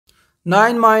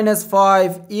9 minus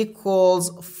 5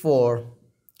 equals 4.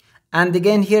 And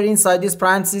again here inside this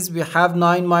parenthesis we have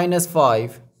 9 minus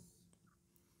 5.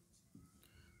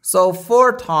 So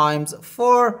 4 times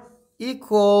 4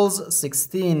 equals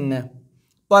 16.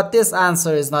 But this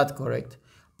answer is not correct.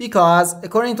 Because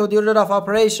according to the order of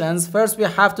operations, first we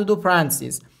have to do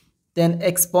parentheses, then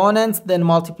exponents, then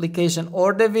multiplication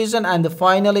or division, and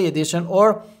finally addition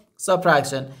or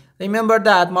subtraction. Remember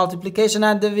that multiplication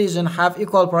and division have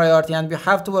equal priority and we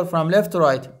have to work from left to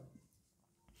right.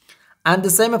 And the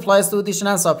same applies to addition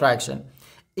and subtraction.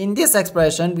 In this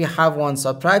expression, we have one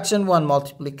subtraction, one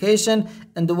multiplication,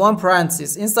 and the one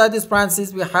parenthesis. Inside this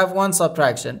parenthesis, we have one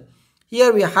subtraction.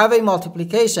 Here we have a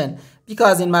multiplication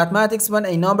because in mathematics, when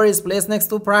a number is placed next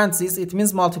to parentheses, it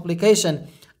means multiplication.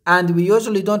 And we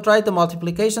usually don't write the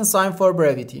multiplication sign for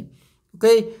brevity.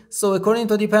 Okay, so according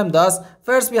to the PEMDAS,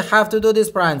 first we have to do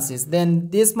this parenthesis, then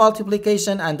this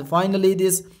multiplication, and finally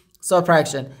this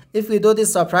subtraction. If we do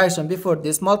this subtraction before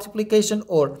this multiplication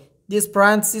or this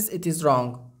parenthesis, it is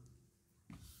wrong.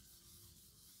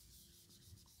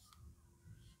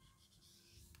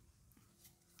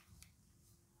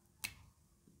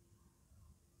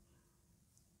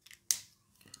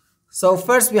 So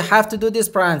first we have to do this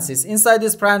parenthesis. Inside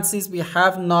this parenthesis we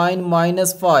have 9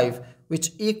 minus 5,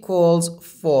 which equals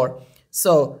 4.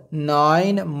 So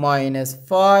 9 minus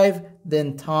 5,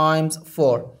 then times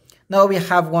 4. Now we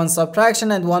have one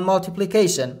subtraction and one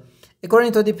multiplication.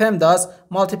 According to the PEMDAS,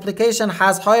 multiplication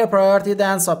has higher priority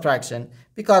than subtraction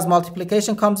because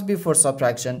multiplication comes before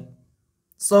subtraction.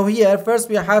 So here first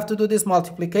we have to do this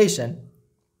multiplication.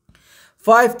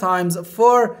 5 times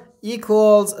 4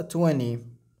 equals 20.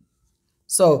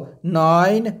 So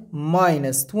 9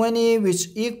 minus 20, which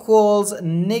equals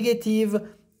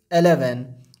negative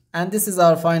 11. And this is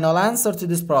our final answer to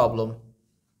this problem.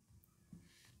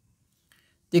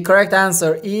 The correct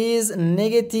answer is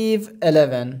negative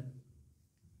 11.